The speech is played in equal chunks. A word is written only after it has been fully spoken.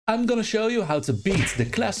I'm gonna show you how to beat the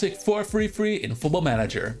classic 4-3-3 in Football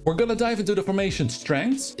Manager. We're gonna dive into the formation's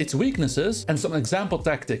strengths, its weaknesses, and some example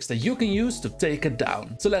tactics that you can use to take it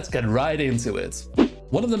down. So let's get right into it.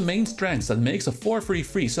 One of the main strengths that makes a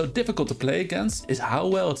 4-3-3 so difficult to play against is how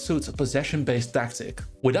well it suits a possession-based tactic.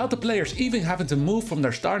 Without the players even having to move from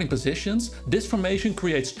their starting positions, this formation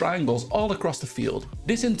creates triangles all across the field.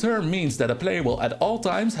 This in turn means that a player will at all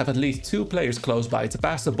times have at least 2 players close by to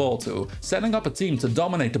pass the ball to, setting up a team to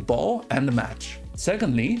dominate the ball and the match.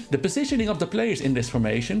 Secondly, the positioning of the players in this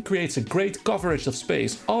formation creates a great coverage of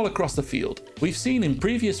space all across the field. We've seen in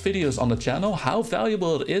previous videos on the channel how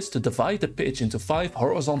valuable it is to divide the pitch into 5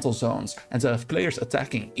 horizontal zones and to have players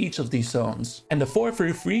attacking each of these zones. And the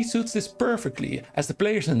 4-3-3 suits this perfectly, as the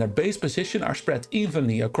players in their base position are spread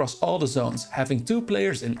evenly across all the zones, having 2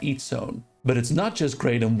 players in each zone. But it's not just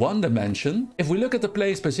great in one dimension. If we look at the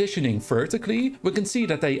players' positioning vertically, we can see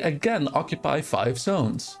that they again occupy 5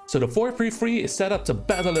 zones. So the 4-3-3 is set up to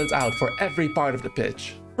battle it out for every part of the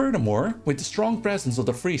pitch. Furthermore, with the strong presence of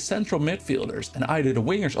the 3 central midfielders and either the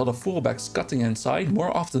wingers or the fullbacks cutting inside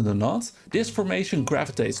more often than not, this formation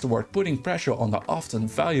gravitates toward putting pressure on the often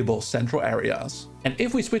valuable central areas. And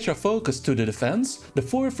if we switch our focus to the defense, the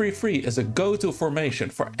 4-3-3 is a go-to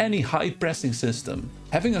formation for any high pressing system.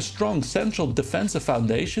 Having a strong central defensive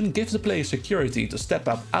foundation gives the player security to step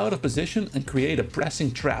up out of position and create a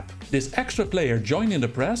pressing trap. This extra player joining the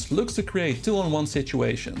press looks to create 2-on-1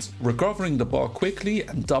 situations, recovering the ball quickly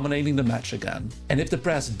and dominating the match again. And if the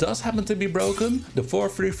press does happen to be broken, the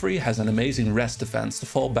 4-3-3 has an amazing rest defense to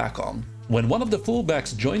fall back on. When one of the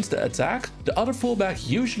fullbacks joins the attack, the other fullback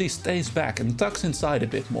usually stays back and tucks inside a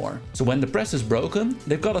bit more. So when the press is broken,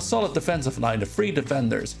 they've got a solid defensive line of 3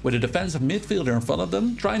 defenders, with a defensive midfielder in front of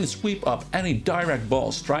them trying to sweep up any direct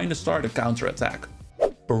balls trying to start a counter-attack.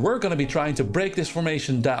 But we're gonna be trying to break this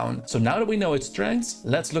formation down, so now that we know its strengths,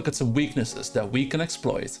 let's look at some weaknesses that we can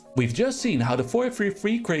exploit. We've just seen how the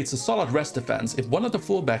 4-3-3 creates a solid rest defense if one of the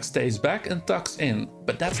fullbacks stays back and tucks in,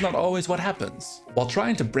 but that's not always what happens. While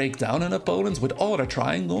trying to break down an opponent with all their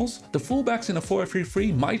triangles, the fullbacks in a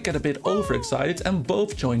 4-3-3 might get a bit overexcited and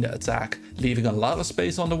both join the attack, leaving a lot of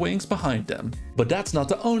space on the wings behind them. But that's not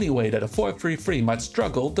the only way that a 4-3-3 might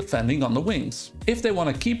struggle defending on the wings. If they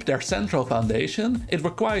want to keep their central foundation, it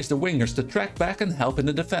requires the wingers to track back and help in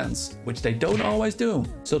the defense, which they don't always do.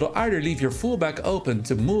 So they'll either leave your fullback open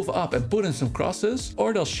to move up and put in some crosses,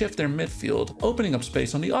 or they'll shift their midfield, opening up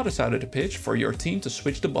space on the other side of the pitch for your team to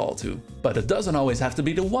switch the ball to. But it doesn't always have to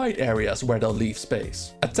be the wide areas where they'll leave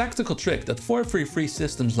space. A tactical trick that 4-3-3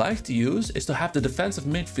 systems like to use is to have the defensive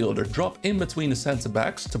midfielder drop in between the centre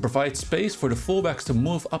backs to provide space for the fullbacks to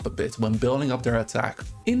move up a bit when building up their attack.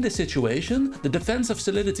 In this situation, the defensive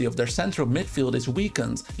solidity of their central midfield is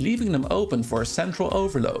weakened, leaving them open for a central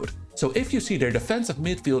overload. So if you see their defensive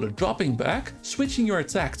midfielder dropping back, switching your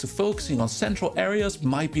attack to focusing on central areas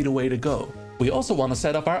might be the way to go. We also want to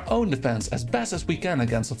set up our own defense as best as we can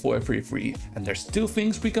against a 4-3-3, and there's 2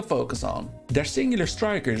 things we can focus on. Their singular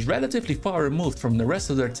striker is relatively far removed from the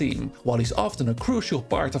rest of their team, while he's often a crucial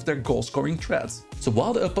part of their goal-scoring threat. So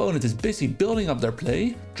while the opponent is busy building up their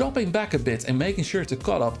play, dropping back a bit and making sure to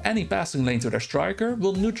cut off any passing lane to their striker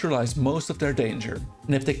will neutralize most of their danger.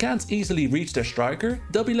 And if they can't easily reach their striker,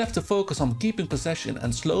 they'll be left to focus on keeping possession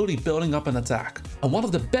and slowly building up an attack. And one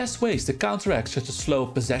of the best ways to counteract such a slow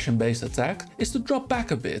possession-based attack is to drop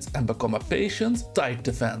back a bit and become a patient, tight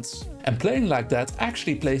defense. And playing like that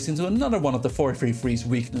actually plays into another one of the 4-3-3's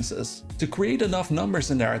weaknesses. To create enough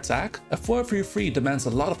numbers in their attack, a 4-3-3 demands a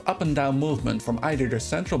lot of up and down movement from either their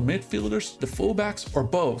central midfielders, the fullbacks, or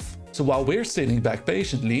both. So while we're sitting back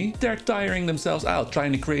patiently, they're tiring themselves out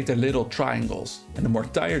trying to create their little triangles. And the more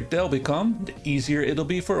tired they'll become, the easier it'll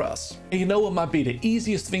be for us. And you know what might be the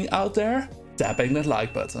easiest thing out there? Tapping that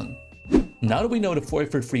like button. Now that we know the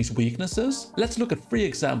 4-3-3's weaknesses, let's look at 3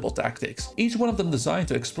 example tactics, each one of them designed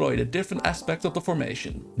to exploit a different aspect of the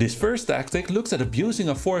formation. This first tactic looks at abusing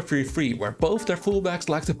a 4-3-3 where both their fullbacks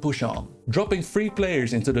like to push on. Dropping 3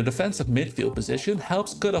 players into the defensive midfield position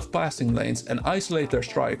helps cut off passing lanes and isolate their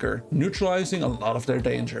striker, neutralizing a lot of their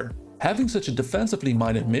danger. Having such a defensively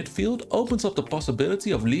minded midfield opens up the possibility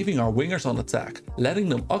of leaving our wingers on attack, letting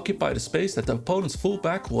them occupy the space that the opponent's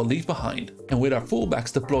fullback will leave behind. And with our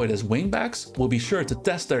fullbacks deployed as wingbacks, we'll be sure to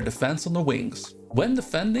test their defense on the wings. When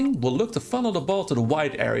defending, we'll look to funnel the ball to the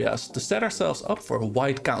wide areas to set ourselves up for a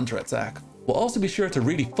wide counter-attack. We'll also be sure to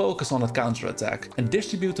really focus on that counter-attack and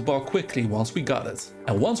distribute the ball quickly once we got it.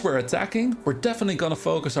 And once we're attacking, we're definitely gonna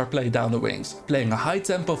focus our play down the wings, playing a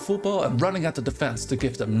high-tempo football and running at the defense to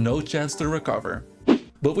give them no chance to recover.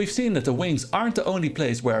 But we've seen that the wings aren't the only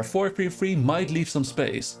place where a 4-3-3 might leave some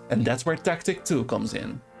space, and that's where tactic 2 comes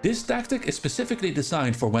in. This tactic is specifically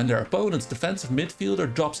designed for when their opponent's defensive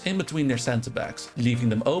midfielder drops in between their center backs, leaving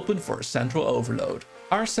them open for a central overload.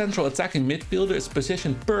 Our central attacking midfielder is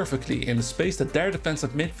positioned perfectly in the space that their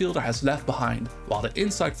defensive midfielder has left behind, while the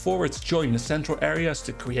inside forwards join the central areas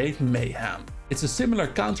to create mayhem. It's a similar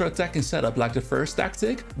counter-attacking setup like the first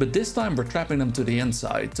tactic, but this time we're trapping them to the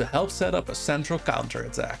inside to help set up a central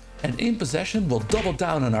counter-attack. And in possession, we'll double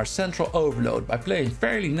down on our central overload by playing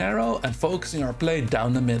fairly narrow and focusing our play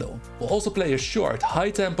down the middle. We'll also play a short,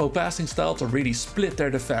 high-tempo passing style to really split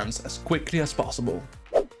their defense as quickly as possible.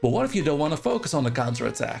 But what if you don't want to focus on the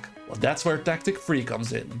counter-attack? Well, that's where tactic 3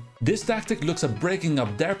 comes in. This tactic looks at breaking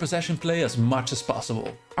up their possession play as much as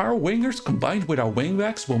possible. Our wingers combined with our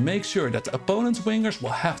wingbacks will make sure that the opponent's wingers will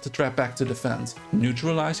have to trap back to defend,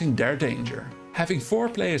 neutralizing their danger. Having 4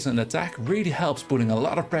 players in attack really helps putting a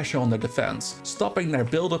lot of pressure on their defense, stopping their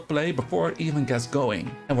build-up play before it even gets going.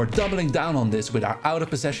 And we're doubling down on this with our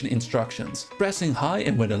out-of-possession instructions, pressing high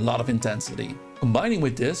and with a lot of intensity. Combining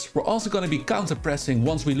with this, we're also going to be counter-pressing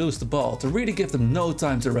once we lose the ball to really give them no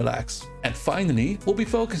time to relax. And finally, we'll be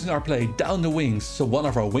focusing our play down the wings so one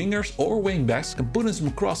of our wingers or wingbacks can put in some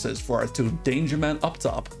crosses for our 2 danger men up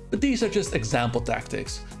top. But these are just example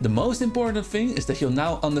tactics. The most important thing is that you'll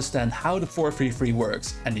now understand how the 4-3-3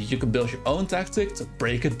 works and that you can build your own tactic to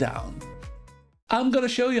break it down. I'm gonna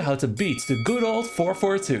show you how to beat the good old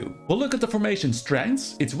 4-4-2. We'll look at the formation's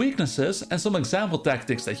strengths, its weaknesses, and some example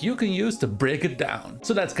tactics that you can use to break it down.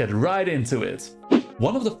 So let's get right into it.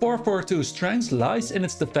 One of the 4-4-2's strengths lies in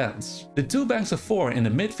its defense. The 2 banks of 4 in the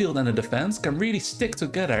midfield and the defense can really stick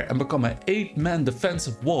together and become an 8-man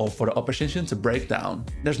defensive wall for the opposition to break down.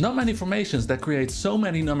 There's not many formations that create so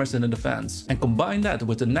many numbers in the defense, and combine that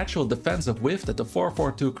with the natural defensive width that the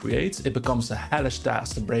 4-4-2 creates, it becomes a hellish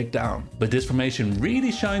task to break down. But this formation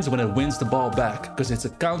really shines when it wins the ball back, because it's a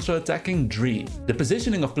counter-attacking dream. The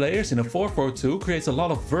positioning of players in a 4-4-2 creates a lot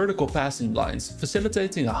of vertical passing lines,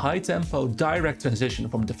 facilitating a high-tempo, direct transition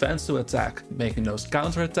from defense to attack, making those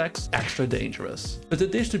counterattacks extra dangerous. But the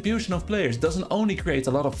distribution of players doesn't only create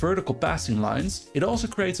a lot of vertical passing lines, it also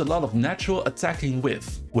creates a lot of natural attacking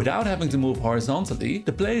width. Without having to move horizontally,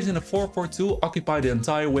 the players in a 4-4-2 occupy the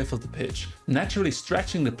entire width of the pitch, naturally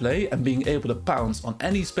stretching the play and being able to pounce on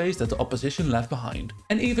any space that the opposition left behind.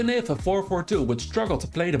 And even if a 4-4-2 would struggle to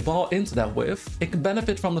play the ball into that width, it can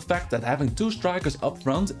benefit from the fact that having 2 strikers up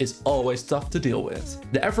front is always tough to deal with.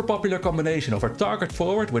 The ever popular combination of a target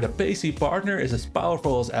forward with a pacey partner is as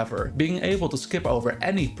powerful as ever, being able to skip over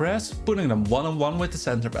any press, putting them one-on-one with the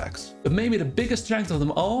center backs. But maybe the biggest strength of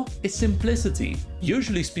them all is simplicity.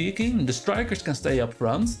 Usually speaking, the strikers can stay up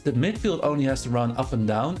front, the midfield only has to run up and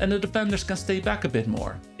down, and the defenders can stay back a bit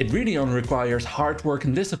more. It really only requires hard work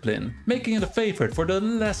and discipline, making it a favorite for the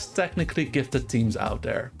less technically gifted teams out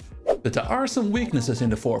there. But there are some weaknesses in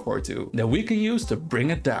the 4-4-2 that we can use to bring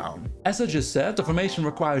it down. As I just said, the formation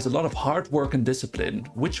requires a lot of hard work and discipline,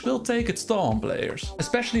 which will take its toll on players.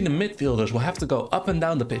 Especially the midfielders will have to go up and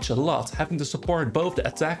down the pitch a lot, having to support both the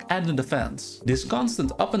attack and the defense. This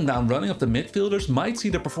constant up and down running of the midfielders might see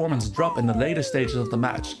their performance drop in the later stages of the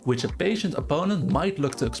match, which a patient opponent might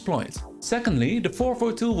look to exploit. Secondly, the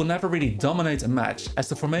 4-4-2 will never really dominate a match, as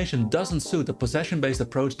the formation doesn't suit a possession-based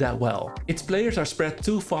approach that well. Its players are spread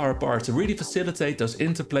too far apart to really facilitate those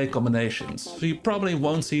interplay combinations, so you probably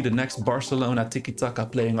won't see the next Barcelona tiki-taka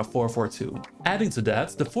playing a 4-4-2. Adding to that,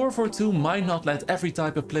 the 4-4-2 might not let every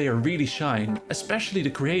type of player really shine, especially the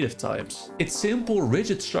creative types. Its simple,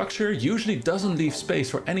 rigid structure usually doesn't leave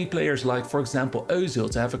space for any players like, for example,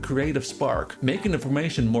 Ozil to have a creative spark, making the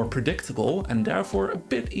formation more predictable and therefore a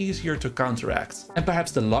bit easier to counteract. And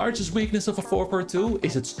perhaps the largest weakness of a 4-4-2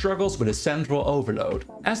 is its struggles with a central overload.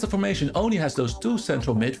 As the formation only has those 2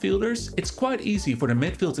 central midfielders, it's quite easy for the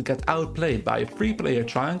midfield to get outplayed by a 3-player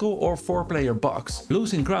triangle or 4-player box,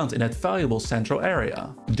 losing ground in that valuable central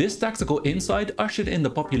area. This tactical insight ushered in the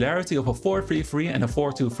popularity of a 4-3-3 and a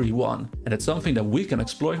 4-2-3-1, and it's something that we can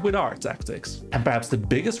exploit with our tactics. And perhaps the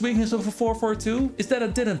biggest weakness of a 4-4-2 is that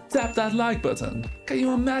it didn't tap that like button. Can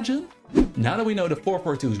you imagine? Now that we know the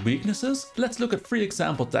 4-4-2's weaknesses, let's look at 3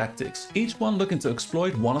 example tactics, each one looking to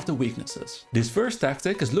exploit one of the weaknesses. This first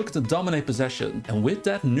tactic is looking to dominate possession, and with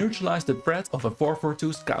that neutralize the threat of a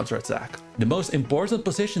 4-4-2's counterattack. The most important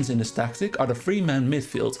positions in this tactic are the 3-man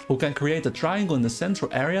midfield, who can create a triangle in the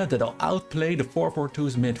central area that'll outplay the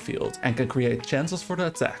 4-4-2's midfield, and can create chances for the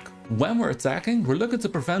attack. When we're attacking, we're looking to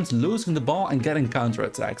prevent losing the ball and getting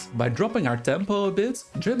counterattacked by dropping our tempo a bit,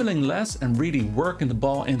 dribbling less and really working the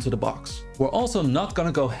ball into the box. We're also not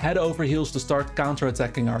gonna go head over heels to start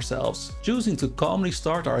counterattacking ourselves, choosing to calmly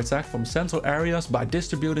start our attack from central areas by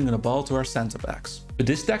distributing the ball to our center backs. But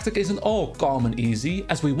this tactic isn't all calm and easy,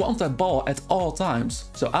 as we want that ball at all times.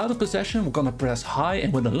 So out of possession, we're gonna press high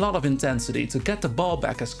and with a lot of intensity to get the ball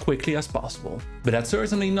back as quickly as possible. But that's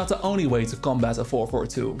certainly not the only way to combat a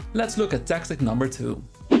 4-4-2. Let's look at tactic number 2.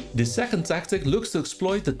 This second tactic looks to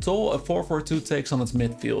exploit the toll a 4-4-2 takes on its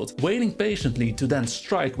midfield, waiting patiently to then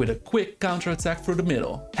strike with a quick counter-attack through the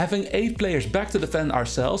middle. Having 8 players back to defend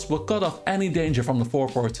ourselves will cut off any danger from the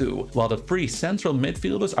 4-4-2, while the 3 central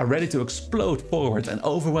midfielders are ready to explode forward and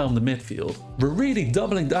overwhelm the midfield. We're really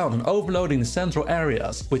doubling down on overloading the central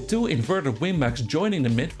areas, with 2 inverted wingbacks joining the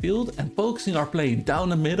midfield and focusing our play down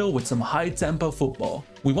the middle with some high-tempo football.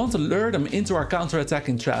 We want to lure them into our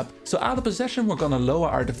counter-attacking trap, so out of possession we're gonna lower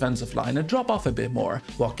our defensive line and drop off a bit more,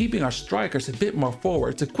 while keeping our strikers a bit more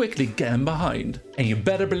forward to quickly get them behind. And you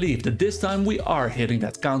better believe that this time we are hitting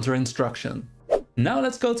that counter instruction. Now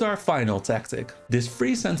let's go to our final tactic. This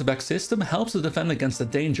free centerback system helps to defend against the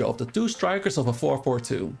danger of the 2 strikers of a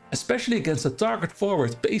 4-4-2. Especially against a target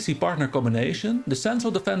forward pacey partner combination, the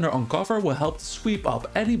central defender on cover will help to sweep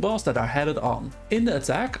up any balls that are headed on. In the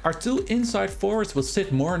attack, our 2 inside forwards will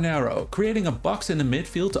sit more narrow, creating a box in the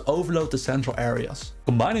midfield to overload the central areas.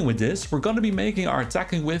 Combining with this, we're going to be making our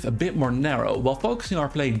attacking width a bit more narrow, while focusing our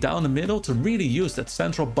play down the middle to really use that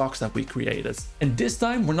central box that we created. And this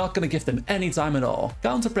time we're not going to give them any time at all.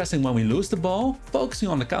 Counter-pressing when we lose the ball, focusing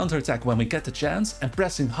on the counter-attack when we get the chance, and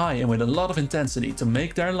pressing high and with a lot of intensity to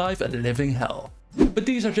make their life a living hell. But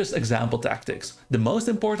these are just example tactics. The most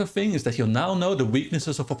important thing is that you'll now know the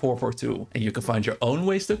weaknesses of a 4-4-2, and you can find your own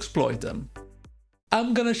ways to exploit them.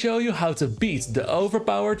 I'm gonna show you how to beat the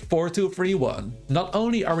overpowered 4-2-3-1. Not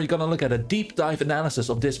only are we gonna look at a deep dive analysis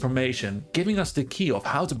of this formation, giving us the key of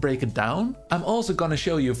how to break it down, I'm also gonna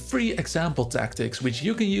show you 3 example tactics which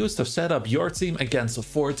you can use to set up your team against a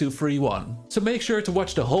 4-2-3-1. So make sure to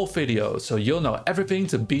watch the whole video so you'll know everything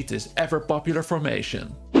to beat this ever popular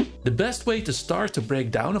formation. The best way to start to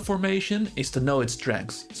break down a formation is to know its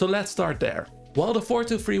strengths, so let's start there. While the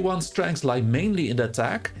 4-2-3-1 strengths lie mainly in the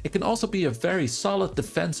attack, it can also be a very solid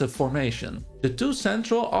defensive formation. The 2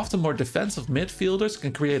 central, often more defensive midfielders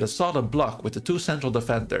can create a solid block with the 2 central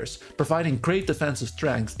defenders, providing great defensive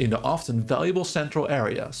strength in the often valuable central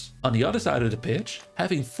areas. On the other side of the pitch,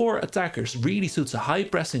 having 4 attackers really suits a high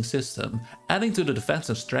pressing system, adding to the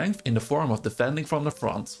defensive strength in the form of defending from the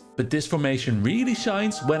front. But this formation really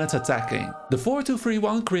shines when it's attacking. The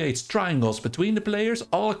 4-2-3-1 creates triangles between the players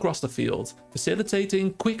all across the field,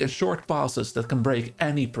 facilitating quick and short passes that can break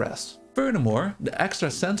any press. Furthermore, the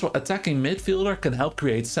extra central attacking midfielder can help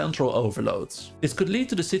create central overloads. This could lead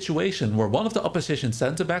to the situation where one of the opposition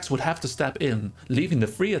centre-backs would have to step in, leaving the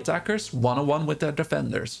 3 attackers one-on-one with their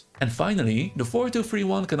defenders. And finally, the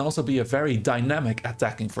 4-2-3-1 can also be a very dynamic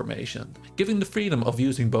attacking formation, giving the freedom of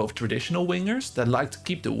using both traditional wingers that like to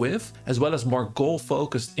keep the width, as well as more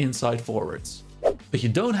goal-focused inside forwards. But you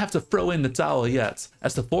don't have to throw in the towel yet,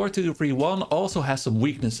 as the 4-2-3-1 also has some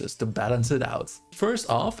weaknesses to balance it out. First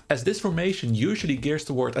off, as this formation usually gears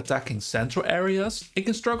toward attacking central areas, it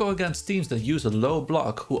can struggle against teams that use a low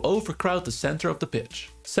block who overcrowd the center of the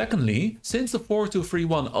pitch. Secondly, since the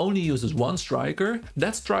 4-2-3-1 only uses 1 striker,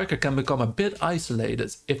 that striker can become a bit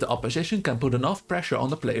isolated if the opposition can put enough pressure on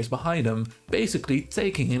the players behind him, basically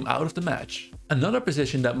taking him out of the match. Another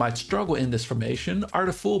position that might struggle in this formation are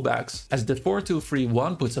the fullbacks, as the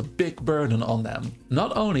 4-2-3-1 puts a big burden on them.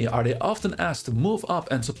 Not only are they often asked to move up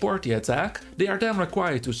and support the attack, they are then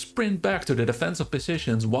required to sprint back to the defensive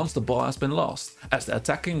positions once the ball has been lost, as the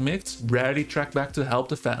attacking mids rarely track back to help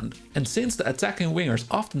defend. And since the attacking wingers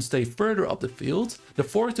often stay further up the field, the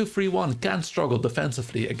 4-2-3-1 can struggle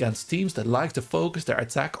defensively against teams that like to focus their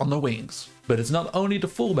attack on the wings. But it's not only the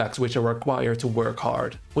fullbacks which are required to work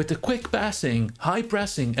hard. With the quick passing, high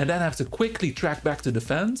pressing and then have to quickly track back to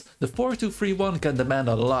defend, the 4-2-3-1 can demand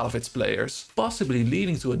a lot of its players, possibly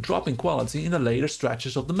leading to a drop in quality in the later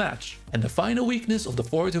stretches of the match. And the final weakness of the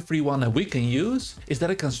 4-2-3-1 that we can use is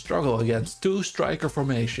that it can struggle against 2 striker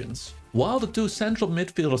formations. While the 2 central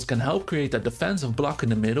midfielders can help create a defensive block in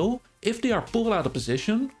the middle, if they are pulled out of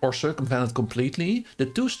position or circumvented completely, the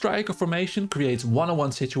 2 striker formation creates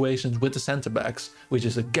one-on-one situations with the centre backs, which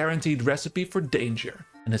is a guaranteed recipe for danger.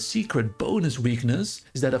 And a secret bonus weakness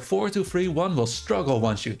is that a 4-2-3-1 will struggle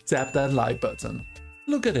once you tap that like button.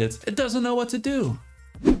 Look at it, it doesn't know what to do.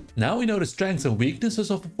 Now we know the strengths and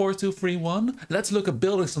weaknesses of a 4-2-3-1, let's look at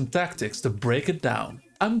building some tactics to break it down.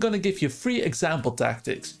 I'm gonna give you 3 example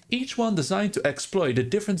tactics, each one designed to exploit a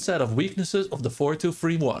different set of weaknesses of the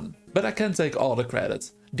 4-2-3-1. but I can't take all the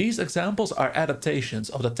credit. These examples are adaptations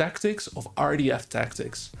of the tactics of RDF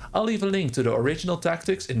tactics. I'll leave a link to the original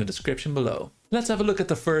tactics in the description below. Let's have a look at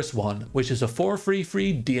the first one, which is a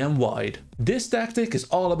 4-3-3 DM wide. This tactic is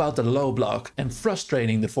all about the low block and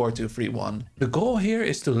frustrating the 4-2-3-1. The goal here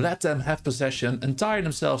is to let them have possession and tire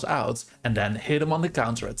themselves out and then hit them on the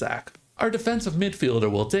counter attack. Our defensive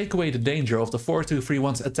midfielder will take away the danger of the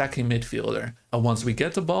 4-2-3-1's attacking midfielder, and once we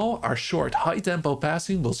get the ball, our short, high-tempo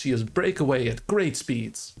passing will see us break away at great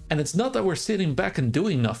speeds. And it's not that we're sitting back and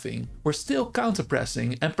doing nothing, we're still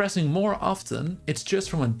counter-pressing and pressing more often, it's just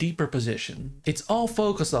from a deeper position. It's all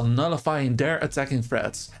focused on nullifying their attacking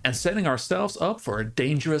threats and setting ourselves up for a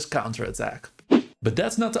dangerous counter-attack. But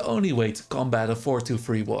that's not the only way to combat a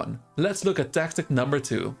 4-2-3-1. Let's look at tactic number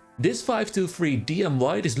 2. This 5-2-3 DM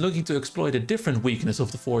wide is looking to exploit a different weakness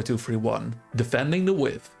of the 4-2-3-1, defending the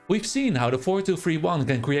width. We've seen how the 4-2-3-1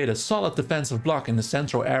 can create a solid defensive block in the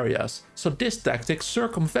central areas, so this tactic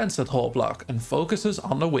circumvents that whole block and focuses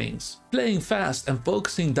on the wings. Playing fast and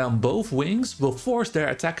focusing down both wings will force their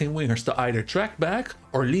attacking wingers to either track back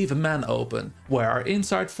or leave a man open, where our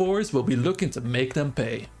inside forwards will be looking to make them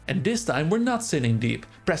pay. And this time we're not sitting deep,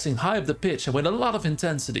 pressing high up the pitch and with a lot of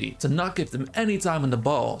intensity to not give them any time on the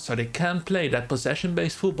ball so they can play that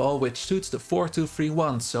possession-based football which suits the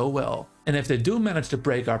 4-2-3-1 so well. And if they do manage to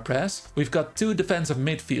break our press, we've got 2 defensive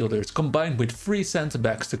midfielders combined with 3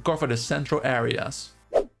 centre-backs to cover the central areas.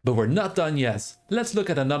 But we're not done yet. Let's look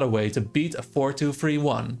at another way to beat a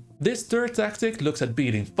 4-2-3-1. This third tactic looks at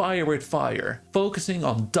beating fire with fire, focusing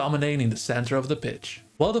on dominating the center of the pitch.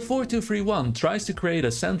 While the 4-2-3-1 tries to create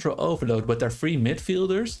a central overload with their 3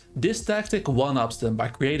 midfielders, this tactic one-ups them by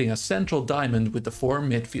creating a central diamond with the 4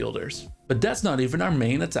 midfielders. But that's not even our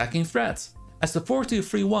main attacking threat. As the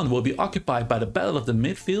 4-2-3-1 will be occupied by the battle of the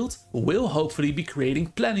midfield, we'll hopefully be creating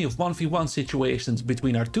plenty of 1v1 situations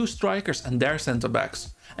between our 2 strikers and their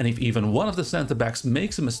centre-backs. And if even one of the centre-backs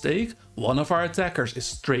makes a mistake, one of our attackers is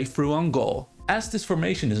straight through on goal. As this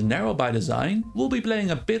formation is narrow by design, we'll be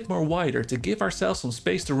playing a bit more wider to give ourselves some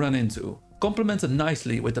space to run into, complemented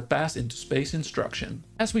nicely with the pass into space instruction.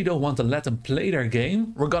 As we don't want to let them play their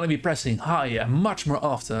game, we're gonna be pressing high and much more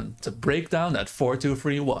often to break down that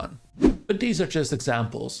 4-2-3-1. But these are just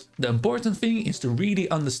examples. The important thing is to really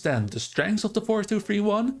understand the strengths of the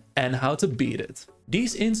 4-2-3-1 and how to beat it.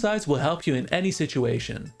 These insights will help you in any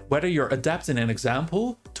situation, whether you're adapting an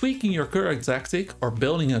example, tweaking your current tactic, or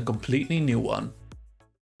building a completely new one.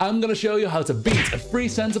 I'm gonna show you how to beat a free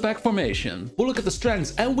centre-back formation. We'll look at the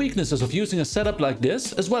strengths and weaknesses of using a setup like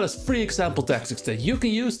this, as well as 3 example tactics that you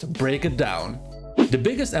can use to break it down. The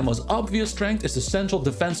biggest and most obvious strength is the central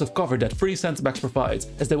defensive cover that free centre-backs provide,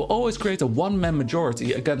 as they will always create a one-man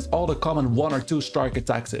majority against all the common 1 or 2 striker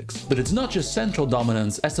tactics. But it's not just central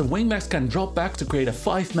dominance, as the wingbacks can drop back to create a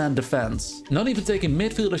 5-man defense. Not even taking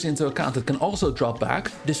midfielders into account that can also drop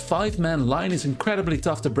back, this 5-man line is incredibly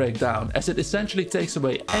tough to break down, as it essentially takes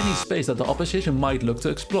away any space that the opposition might look to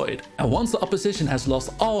exploit. And once the opposition has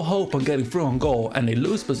lost all hope on getting through on goal and they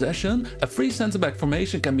lose possession, a free centre-back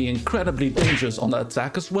formation can be incredibly dangerous on the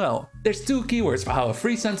attack as well. There's 2 keywords for how a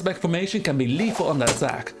free centre-back formation can be lethal on the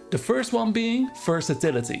attack. The first one being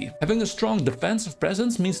versatility. Having a strong defensive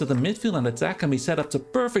presence means that the midfield and attack can be set up to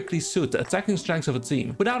perfectly suit the attacking strengths of a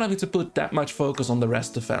team without having to put that much focus on the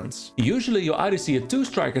rest defense. Usually you'll either see a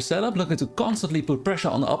 2-striker setup looking to constantly put pressure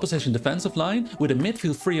on the opposition defensive line with a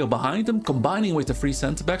midfield trio behind them combining with the free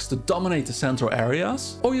centre-backs to dominate the central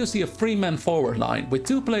areas, or you'll see a 3-man forward line with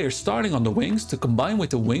 2 players starting on the wings to combine with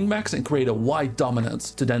the wingbacks and create a wide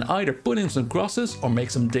dominance to then either put in some crosses or make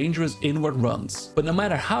some dangerous inward runs. But no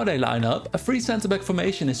matter how they line up, a free centre-back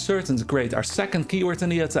formation is certain to create our second keyword in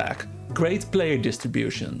the attack: great player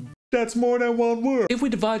distribution. That's more than one word. If we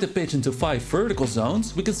divide the pitch into 5 vertical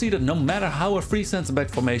zones, we can see that no matter how a free centre-back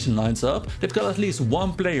formation lines up, they've got at least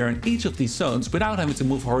 1 player in each of these zones without having to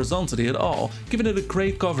move horizontally at all, giving it a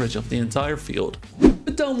great coverage of the entire field.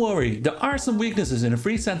 But don't worry, there are some weaknesses in a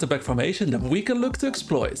free centre-back formation that we can look to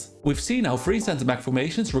exploit. We've seen how free centre-back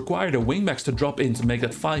formations require the wingbacks to drop in to make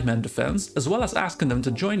that 5-man defense, as well as asking them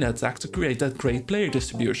to join the attack to create that great player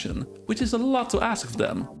distribution, which is a lot to ask of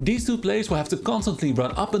them. These 2 players will have to constantly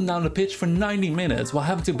run up and down the pitch for 90 minutes while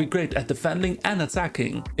having to be great at defending and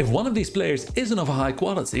attacking. If one of these players isn't of a high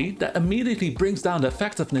quality, that immediately brings down the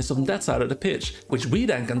effectiveness on that side of the pitch, which we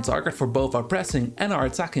then can target for both our pressing and our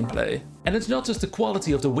attacking play. And it's not just the quality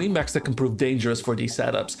quality of the wingbacks that can prove dangerous for these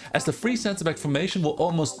setups, as the free centre-back formation will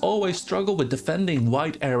almost always struggle with defending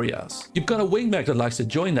wide areas. You've got a wingback that likes to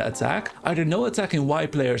join the attack, either no attacking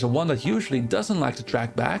wide players or one that usually doesn't like to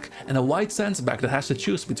track back, and a wide centre-back that has to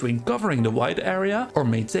choose between covering the wide area or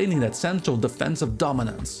maintaining that central defensive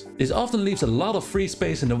dominance. This often leaves a lot of free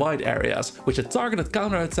space in the wide areas, which a targeted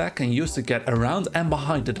counter-attack can use to get around and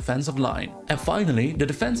behind the defensive line. And finally, the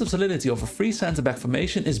defensive solidity of a free centre-back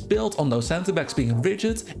formation is built on those centre-backs being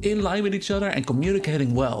rigid, in line with each other and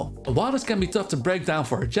communicating well. While this can be tough to break down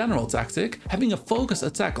for a general tactic, having a focused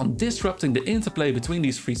attack on disrupting the interplay between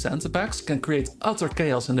these three centre-backs can create utter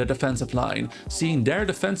chaos in their defensive line, seeing their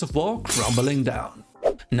defensive wall crumbling down.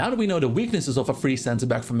 Now that we know the weaknesses of a free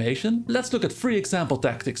centre-back formation, let's look at 3 example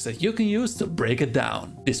tactics that you can use to break it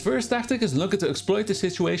down. This first tactic is looking to exploit the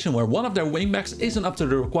situation where one of their wingbacks isn't up to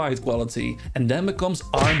the required quality and then becomes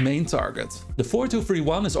our main target. The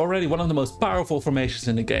 4-2-3-1 is already one of the most powerful formations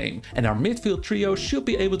in the game, and our midfield trio should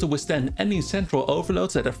be able to withstand any central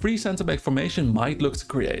overloads that a free centre-back formation might look to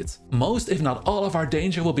create. Most, if not all, of our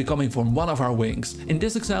danger will be coming from one of our wings. In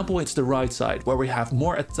this example, it's the right side, where we have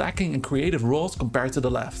more attacking and creative roles compared to the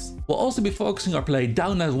left. We'll also be focusing our play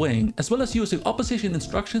down that wing, as well as using opposition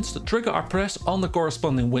instructions to trigger our press on the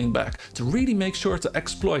corresponding wingback to really make sure to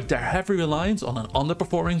exploit their heavy reliance on an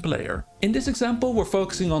underperforming player. In this example, we're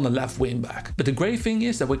focusing on the left wingback, but the great thing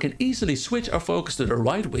is that we can easily switch our focus to the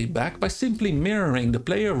right wingback by simply mirroring the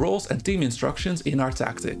player roles and team instructions in our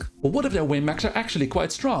tactic. But what if their wingbacks are actually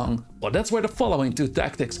quite strong? Well, that's where the following 2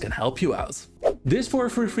 tactics can help you out. This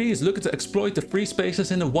 4-3-3 is looking to exploit the free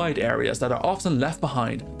spaces in the wide areas that are often left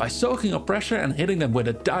behind by soaking up pressure and hitting them with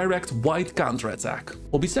a direct wide counter-attack.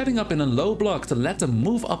 We'll be setting up in a low block to let them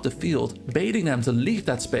move up the field, baiting them to leave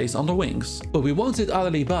that space on the wings. But we won't sit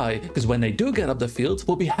idly by, because when they do get up the field,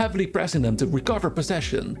 we'll be heavily pressing them to recover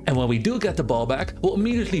possession. And when we do get the ball back, we'll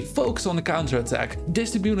immediately focus on the counter-attack,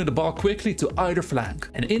 distributing the ball quickly to either flank.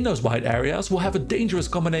 And in those wide areas, we'll have a dangerous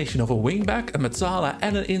combination of a wingback, a mezzala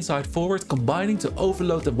and an inside forward combining to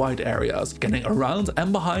overload the wide areas, getting around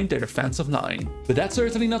and behind their defensive line. But that's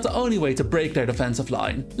certainly not the only way to break their defensive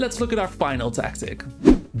line. Let's look at our final tactic.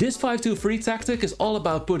 This 5-2-3 tactic is all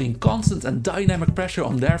about putting constant and dynamic pressure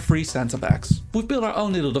on their free centre-backs. We've built our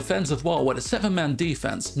own little defensive wall with a 7-man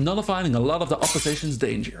defense, nullifying a lot of the opposition's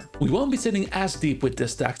danger. We won't be sitting as deep with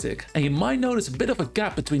this tactic, and you might notice a bit of a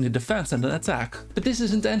gap between the defense and the attack. But this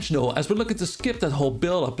is intentional, as we're looking to skip that whole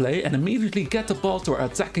build-up play and immediately get the ball to our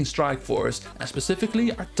attacking strike force, and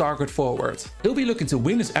specifically our target forward. He'll be looking to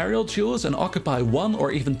win his aerial duels and occupy 1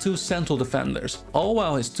 or even 2 central defenders, all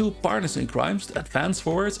while his 2 partners in crimes, the advanced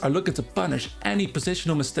forwards, are looking to punish any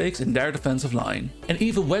positional mistakes in their defensive line. And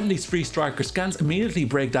even when these 3 strikers can't immediately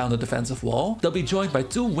break down the defensive wall, they'll be joined by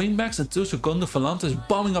 2 wingbacks and 2 segundo volantes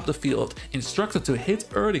bombing up the field, instructed to hit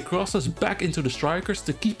early crosses back into the strikers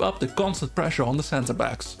to keep up the constant pressure on the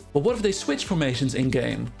centre-backs. But what if they switch formations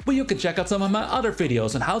in-game? Well, you can check out some of my other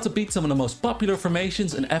videos on how to beat some of the most popular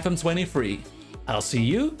formations in FM23. I'll see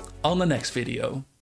you on the next video.